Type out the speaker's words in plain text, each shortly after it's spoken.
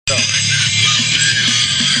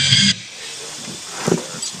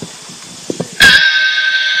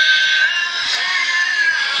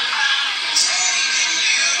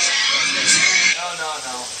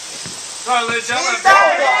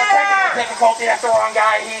Difficulty, that's the wrong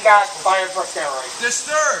guy. He got fired for steroids.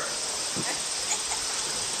 Disturbed.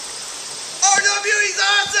 RWE's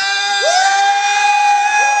awesome!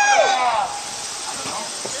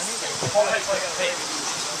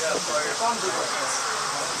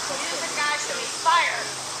 Music guy should be fired.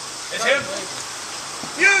 It's him.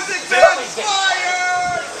 Music man's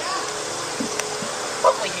fired!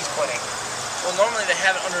 Hopefully he's quitting. Well, normally they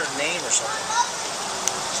have it under a name or something.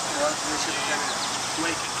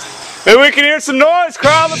 Maybe we can hear some noise,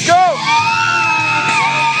 crowd. Let's go. Oh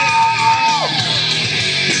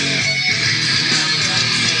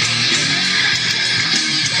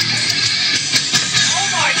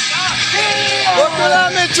my God! Look what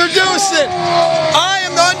I'm introducing! I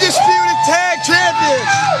am the undisputed tag champion!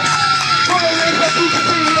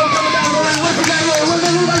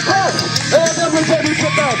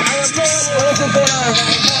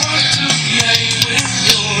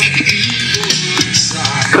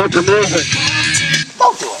 Cut the music.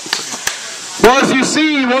 Don't do it. Well, as you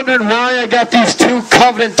see, you're wondering why I got these two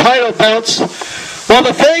Covenant title belts. Well,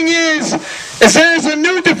 the thing is there's a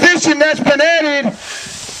new division that's been added.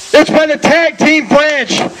 It's by the tag team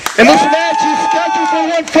branch. And this match is scheduled for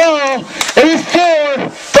one fall. It is for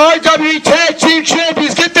the RWE Tag Team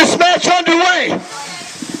Champions. Get this match underway. Who's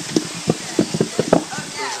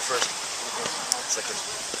the first? Second.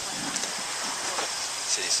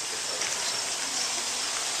 City's second.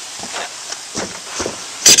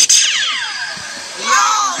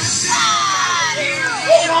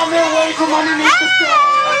 On their way from underneath the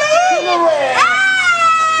stone to the ring.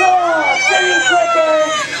 So, City Quicker,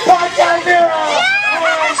 Punch Alvira, and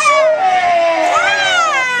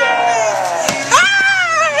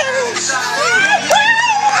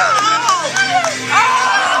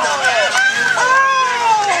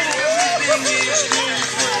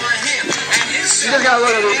You just gotta look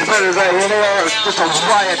at these competitors right here. They are just a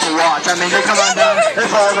riot to watch. I mean, they come on down, they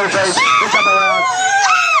fall over their face, they jump around.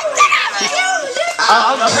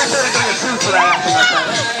 I'm pretty sure they're getting sued for that acting like that.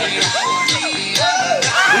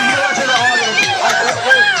 You go to the audience.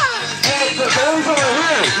 Hey, the boys over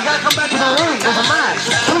here. You gotta come back to the ring. There's a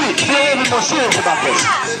match. Please, be a little bit more serious about this.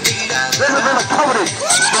 This has been a coveted,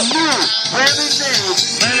 the new, brand new name,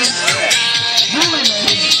 newly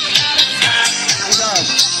made,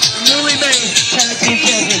 newly made Tag Team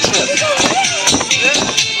Championship.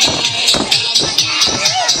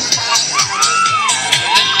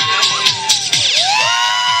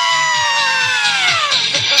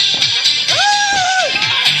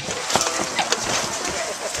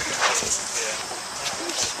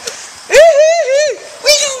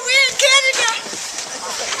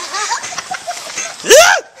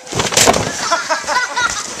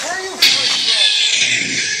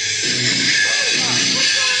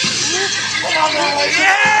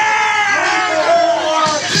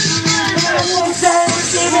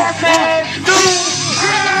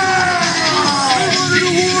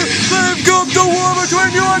 They've got the war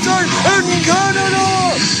between USA and Canada!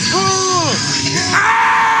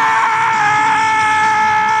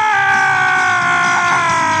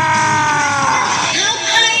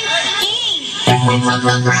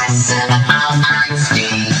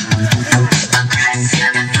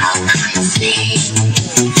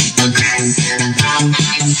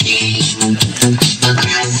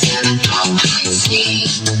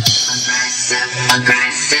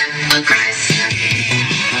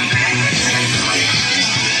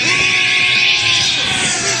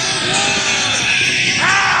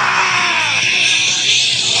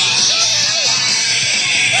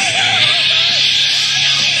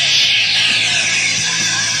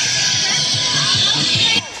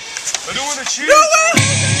 I don't want to cheer.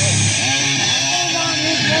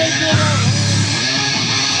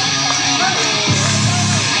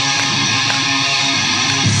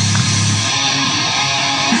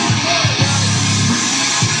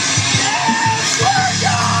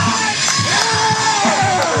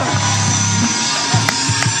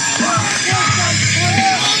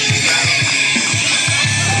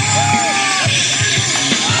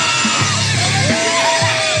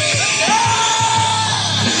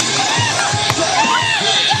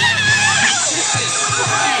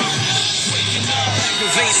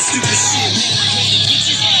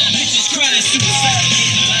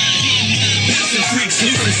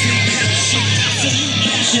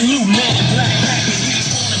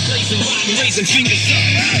 Raising fingers up,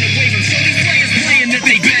 waving so these players playing that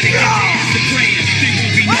they better get the praying. They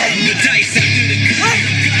will be rolling the dice after the cut.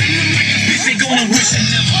 Like a fish, they gonna wish they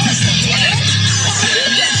never missed a play.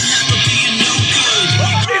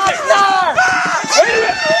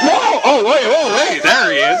 Whoa! Oh, wait,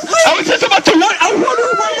 there he is. I was just about to run. I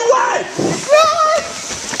wonder where you at.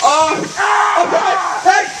 Okay.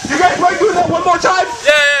 Hey, you guys want to do that one more time?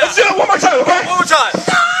 Yeah, yeah. Let's do it one more time, okay? One more time.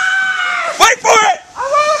 Wait for it! I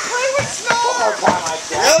want to play with Snarf.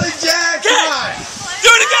 Really, Jack? Come on. Do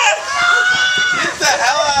it again! Get the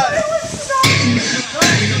hell out of here.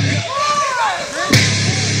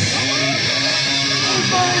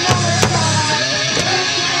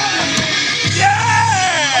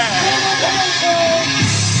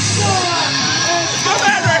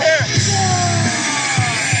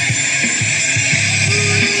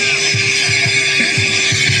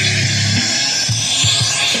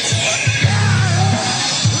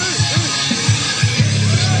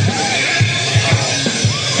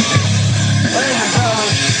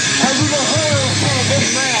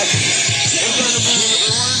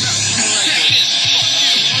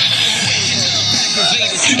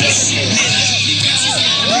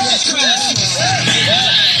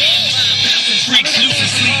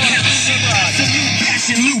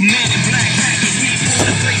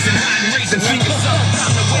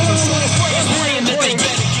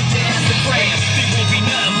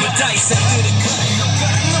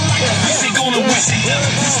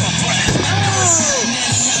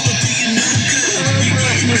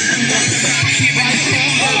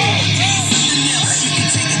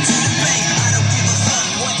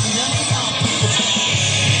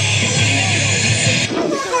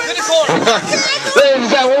 Ladies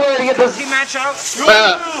and gentlemen, we're going to get this Match out.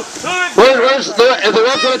 where's the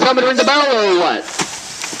ref going to come and ring the bell or what?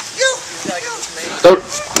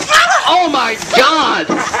 Oh my God!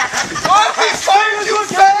 What? He fired you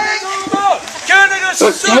again? You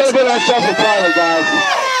gotta be that self-employed, guys.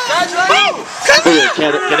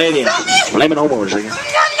 Canadian. Blaming homeowners again.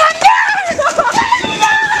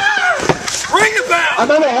 Ring the bell! I'm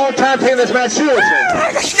having a hard time taking this match seriously.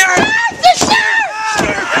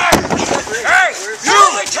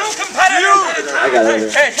 I got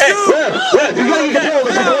it. Hey! Yeah, you gotta get control of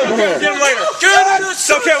the situation here. Get him later. It's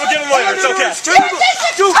okay, we'll get him later. It's okay.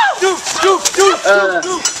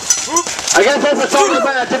 I guess that's the song of the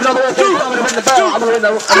match. If another referee coming to ring the bell, I'm gonna ring it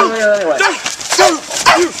anyway.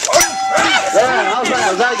 Yeah, how's that?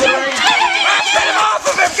 Was that a good ring? Get him off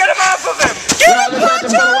of him! Get him off of him!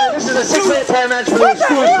 This is a 6-minute time match for the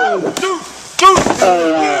exclusive.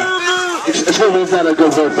 Exclusive is not a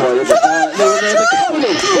good word for you, but the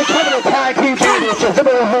Covenant Tag Team Championship.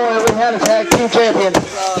 We had a Tag Team Champion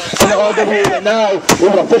in the RWE, and now we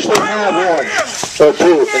will officially have one. Or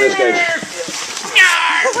two, in this case.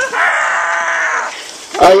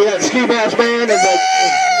 You got Ski Bash Man and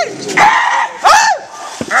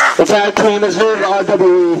the tag team is here at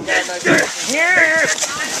RWE.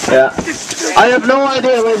 Yeah. I have no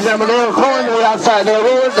idea, ladies and gentlemen. They were calling me outside. They're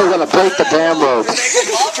going to break the damn rope. That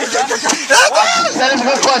is a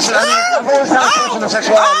good question. I mean, I've always had a question of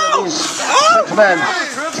sexuality of these 6 men,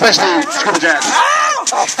 especially Scuba JAD.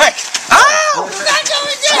 Hey! Ow! Let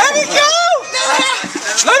me go!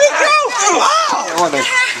 Let me go! Wow!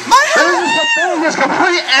 There's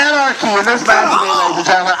complete anarchy in this match, ladies and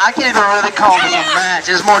gentlemen. I can't even really call this a match.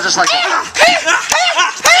 It's more just like a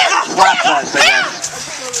slap fest, I guess.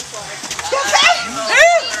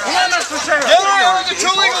 The two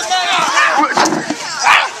legal men!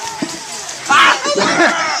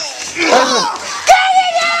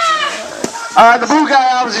 The blue guy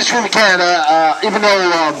obviously screaming Canada, even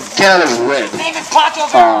though Canada is red.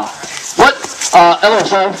 What? Hello,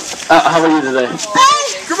 sir. How are you today?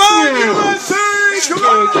 Come on, USA! Come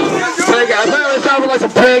on! Pig, I thought it sounded like a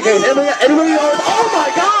pig. Anybody else? Oh my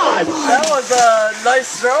God! That was a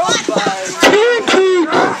nice throw by... Pancake!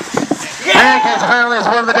 Pancakes apparently is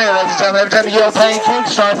one of the day, ladies and gentlemen. Every time you yell pancake,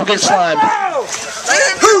 Snarf will get slimed.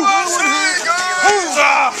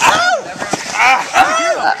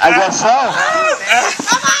 I guess so.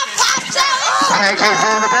 Pancakes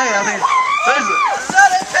one of the day. I mean,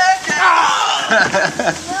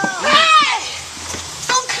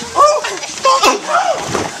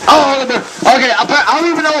 okay, I don't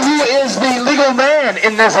even know who is the legal man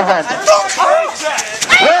in this event.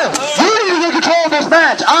 Well, you need to control this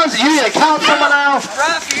match. Honestly, you need to count someone out.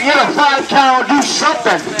 You need a 5 count, do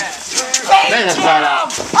something. They just brought out.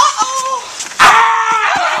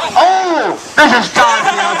 Oh, this is Don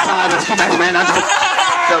from the outside. Let's keep that man. That's the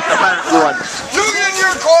one. You get in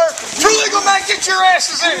your car. You legal men, get your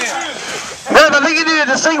asses in here. Well, I think you need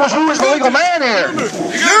to distinguish who is the legal man here.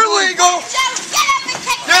 You're legal.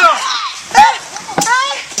 Get up.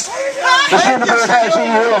 The Super Bear Tag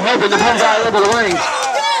Team Hero hoping the blue guy over the ring.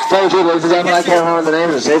 Told you, ladies and gentlemen, I can't remember the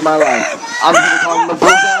name. It saved my life. I'm going to call him the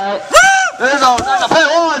blue guy. There's a pay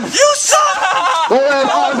one. You suck. Well,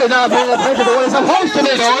 obviously not being a picture the way it's supposed to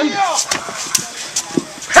be going.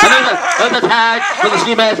 There's the tag for the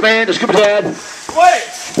ski mask man, the scuba dad. Wait!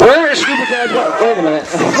 Where is scuba dad? Wait a minute.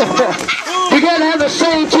 You can't have the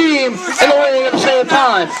same team in the ring at the same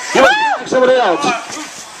time. You must tag somebody else.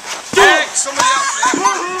 Tag somebody else.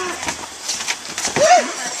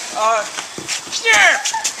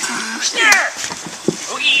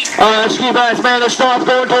 Ski mask man, the Snarf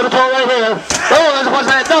going toe to toe right here. Oh, there's what's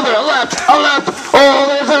that? Another, a left. Oh,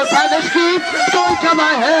 there's a the ski going to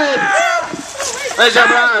my head. Ladies and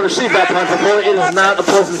gentlemen, I received that punch before. It is not a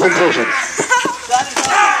pleasant sensation.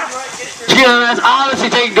 Ski-Man is obviously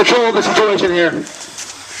taking control of the situation here.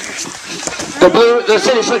 The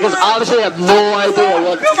City Slickers obviously have no idea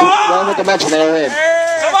what dimension they're in.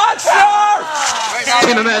 Come on, Snarf!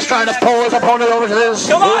 Ski-Man is trying to pull his opponent over to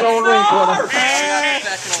his own ring corner.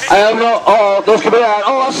 I have no. Oh, those could be out.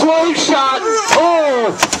 Oh, a slingshot.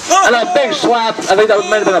 Oh, and a big slap. I think that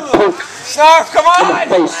might have been a poke. Snarf, come on! In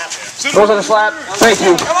the face. Was it a slap? Thank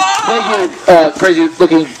you. Thank you, crazy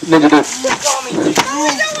looking ninja dude.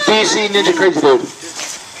 DC Ninja Crazy Dude.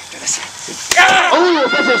 Oh,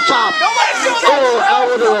 that's his chop. Oh,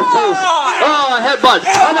 elbow to the face. Oh, a headbutt.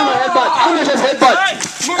 Another headbutt. Oh, that's his headbutt.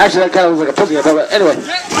 Actually, that kind of was like a pussy headbutt, but anyway.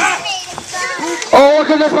 Oh, what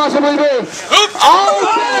could this possibly be? Oh,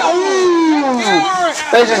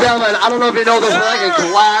 ladies and gentlemen, I don't know if you know this, but I can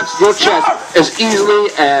collapse your chest as easily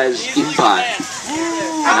as eating pie.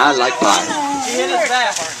 And I like pie. He hit his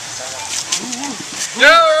back.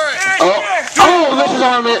 Oh, this is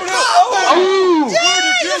on it. Oh!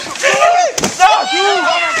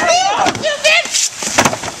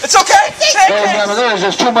 It's okay. There is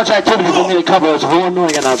just too much activity for me to cover as one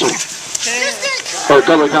ring announcer. Or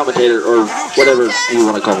color commentator, or whatever you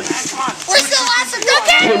want to call it. We're still awesome,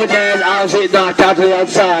 okay? Cuba Dan obviously knocked out to the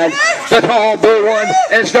outside. The tall blue one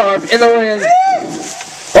and Snarf in the ring.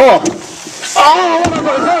 Oh! Oh, what a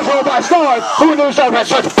reversal by Snarf! Who knew Snarf had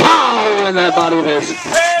such power in that body of his?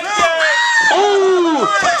 Oh!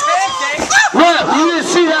 What? You didn't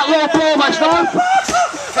see that low blow by Snarf?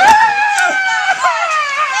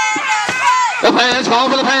 The fans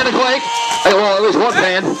calling for the panda quake. Hey, well, at least one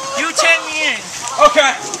fan. You take me in.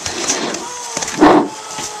 Okay.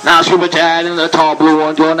 Now Scuba Dad and the tall blue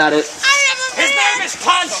one going at it. His name is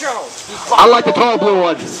Poncho. I like the tall blue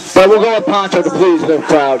one, but we'll go with Poncho to please the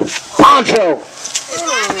crowd. Poncho!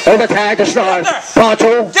 And the tag to start.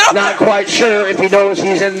 Poncho, not quite sure if he knows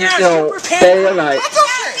he's in, day or night.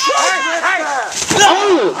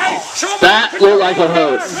 Oh! That looked like a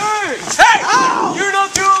hurt. Hey! You're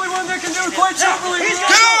not the only one that can do it quite simply. Get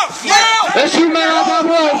up! Let's shoot man off that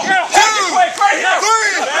rope. 2, 3.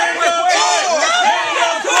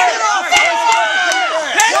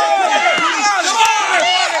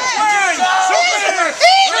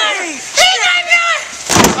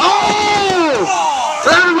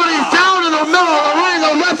 Everybody's down in the middle of the ring.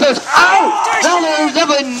 The ref is out. Now there's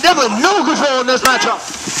definitely no control in this matchup.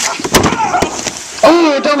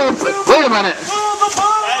 Oh, wait a minute.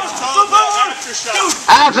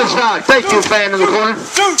 Aftershock. Thank you, fan in the corner.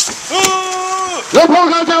 The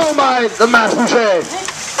poke out down by the Mass Boucher.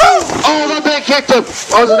 Oh, that big kick to,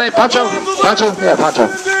 what was his name? Poncho? Poncho? Yeah, Poncho.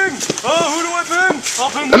 Who do I pin? I'll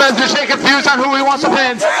pin The Mass Boucher confused on who he wants to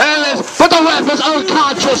pin. But the ref is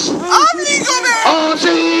unconscious. Oh,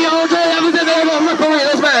 see, OJ, everything they will referee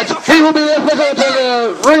this match. He will be the official until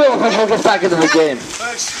the real official gets back into the game.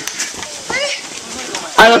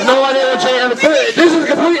 I have no idea what this is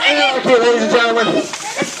complete anarchy, ladies and gentlemen.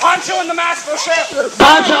 It's Poncho in the Mass Boucher.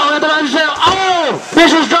 Poncho at the Mass Boucher. Oh!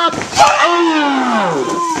 This is dropped.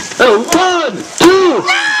 Oh! 1, 2.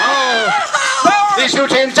 Oh! These two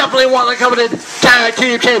teams definitely want the coveted tag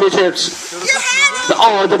team championships. The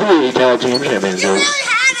RWE tag team championships.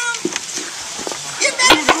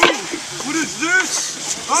 What is this?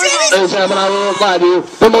 Ladies and gentlemen, I will lie to you.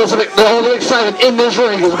 The only excitement in this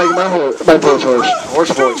ring is making my voice hoarse.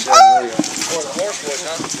 Horse voice. Yeah, there you go. Horse voice,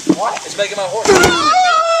 huh? What? It's making my horse.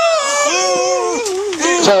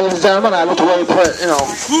 So, ladies and gentlemen, I looked away, but,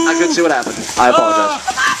 I couldn't see what happened. I apologize.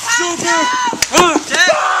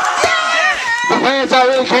 The fans don't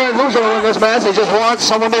really care who's going to win this match. They just want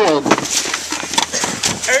someone to win.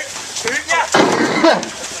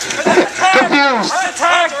 Confused.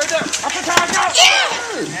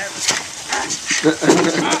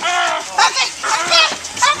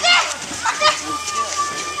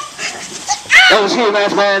 That was Ski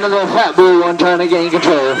Mask Man and the fat blue one trying to gain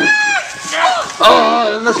control.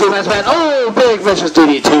 Oh, and the Ski Mask Man. Oh, big vicious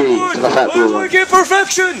DDT to the fat blue one. Get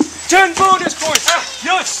perfection. 10 bonus points.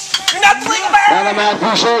 Yes. You're not the legal man. Now the Matt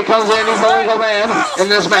Boucher comes in. He's the legal man in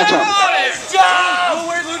this matchup. Oh,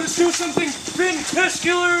 wait, let us do something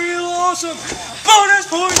Spectacularly awesome. Bonus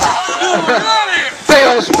points.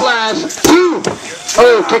 Fail splash. 2.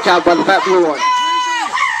 Oh, kick out by the fat blue one.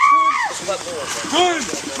 Run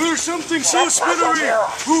for something so spinnery.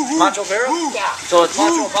 Pancho Vera? So it's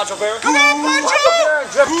Pancho and Pancho Vera? Come on, Pancho!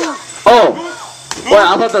 Oh.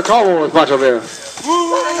 Well, I thought the tall one was Pancho Vera.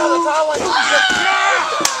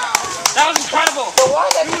 That was incredible.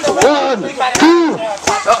 1, 2.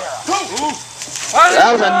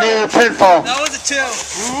 That was a near pinfall. That was a 2. 2.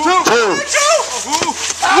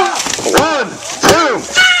 1, 2.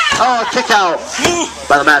 Oh, kick out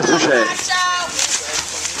by the Matsuche.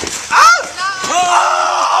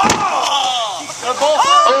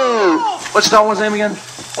 Oh, what's that one's name again?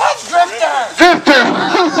 That's Drifter! Drifter!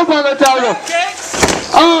 By the title.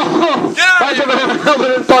 Oh, Pancho Vera held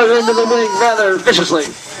it into the ring rather viciously.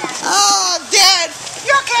 Oh, Dad!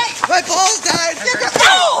 You okay? My balls died.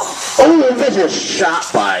 Oh, a vicious shot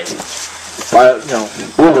by, you know,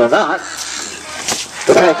 believe it or not,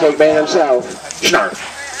 the Pancake Man himself, Snarf.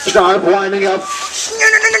 Snarf winding up.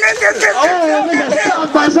 Oh, a vicious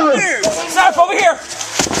shot by Snarf. Snarf, over here.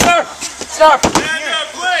 Snarf. Snarf. Stand up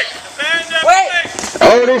quick. Stand up Wait. quick.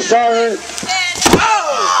 Oh, they saw it.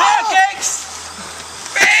 Pancakes.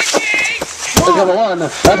 Pancakes. Look at the one.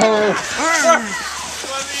 That's all.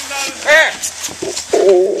 Here.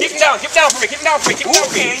 Keep him down. Keep him down for me. Keep him down for me. Keep him down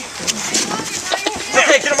for me.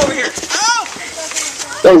 Okay, get him over here.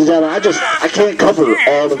 Ladies and gentlemen, I can't cover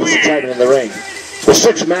all of this excitement in the ring. With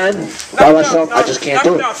 6 men by myself, I just can't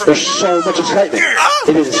do it. There's so much excitement.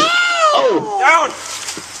 It is. Oh. Down.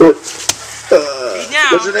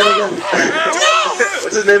 What's his name again?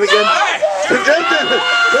 What's his name again? The Drifter!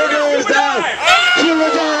 Drifter is down! Super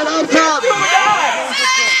Giant up top!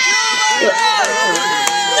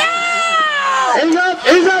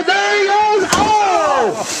 He's up, there he goes!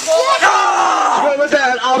 Oh! What was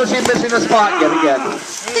that? Obviously missing a spot yet again.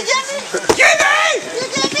 You get me? Get me! You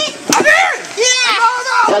get me? I'm here!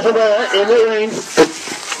 Yeah! That's a ball in the ring.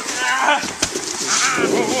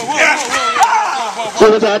 So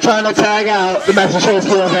with that trying to tag out, the Massachusetts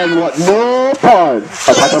had what? No part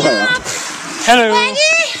of Pancho Vera. Hello.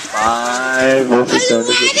 Ready? 5 Wolfie's done a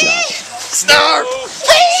good job. Snarf!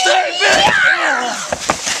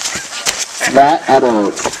 That at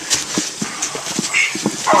all.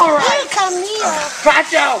 Alright. Come here.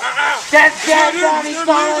 Pancho! That's dead, John. He's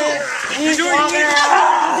falling. He's walking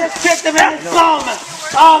around. Just kicked him in his bum.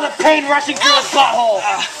 Oh, the pain rushing through his butthole.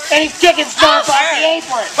 And he's kicking Snarf off the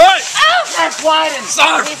apron. Hey. Snarf's sliding.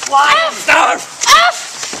 Snarf. He's sliding. Snarf.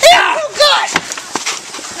 You're too good!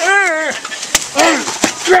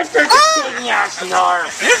 Drifter just taking you out,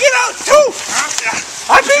 Snarf. You get out too.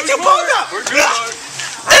 I beat you both up. We're good.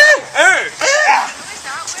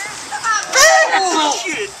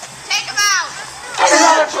 Take him out!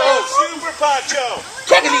 Another move. Super Pancho.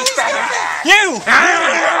 Kicking these faggots. You.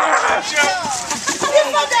 Pancho.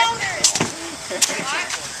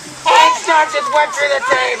 And Snarf just went through the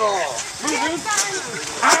table.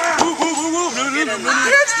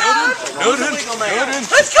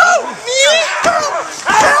 Let's go.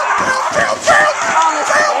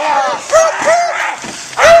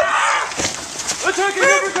 Attack is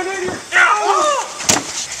never Canadian.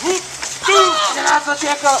 And also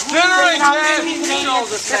check out Generate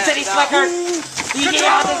the City Slickers. DJ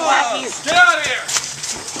all the wackies. Get out of here.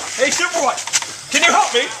 Hey, Superboy, can you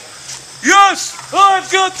help me? Yes,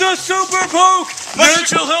 I've got the Super Poke. That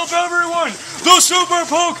shall help everyone. The Super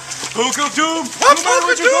Poke. Poke of Doom. No matter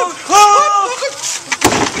what you call it.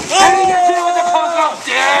 What are you gonna do with the Poke of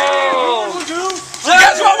Doom? You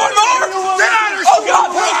guys want one more? Get out of here. Oh,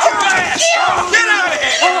 God. Get out of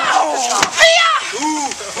here.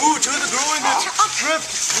 Ooh, to the groin. Trip,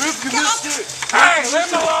 you missed it. Hey, leave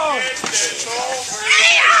him alone.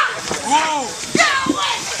 Whoa.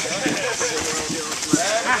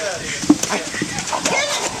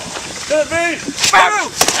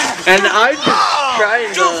 And I'm just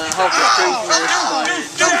trying to help the craziness by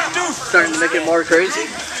starting to make it more crazy.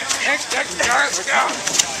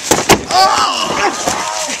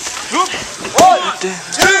 One, 2,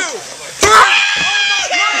 3.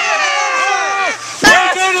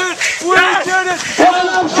 We did it. What a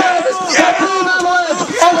love service!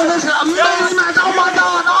 Oh, this is an amazing match! Oh my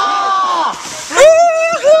God! Oh!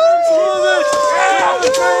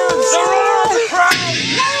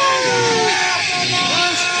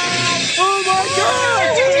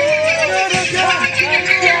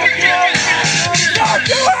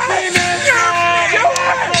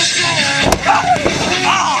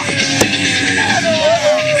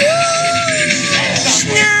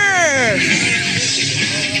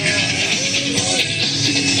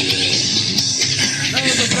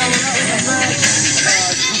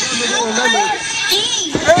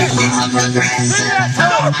 Oh man.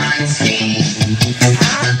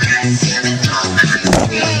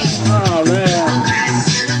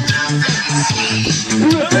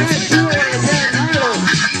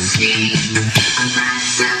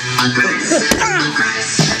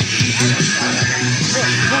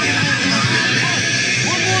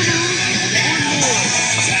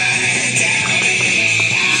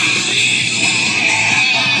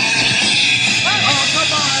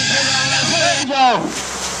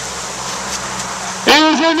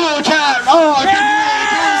 Here's your new champ. Oh,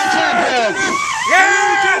 champion.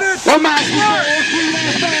 Yeah! One man.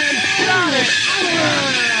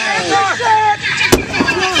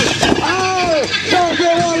 Oh,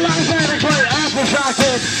 champion one last man. Great after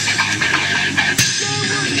shocking.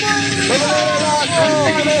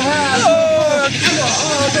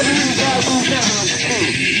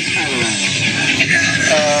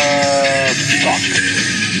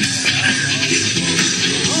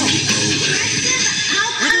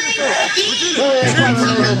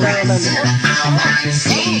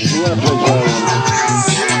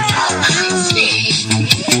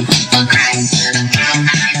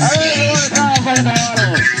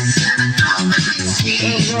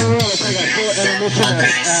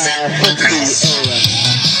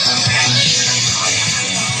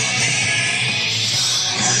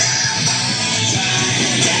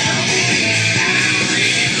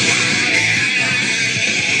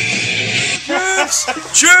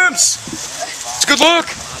 Champs! It's good luck!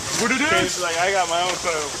 What it is? Like, I got my own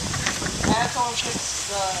photo. Asshole,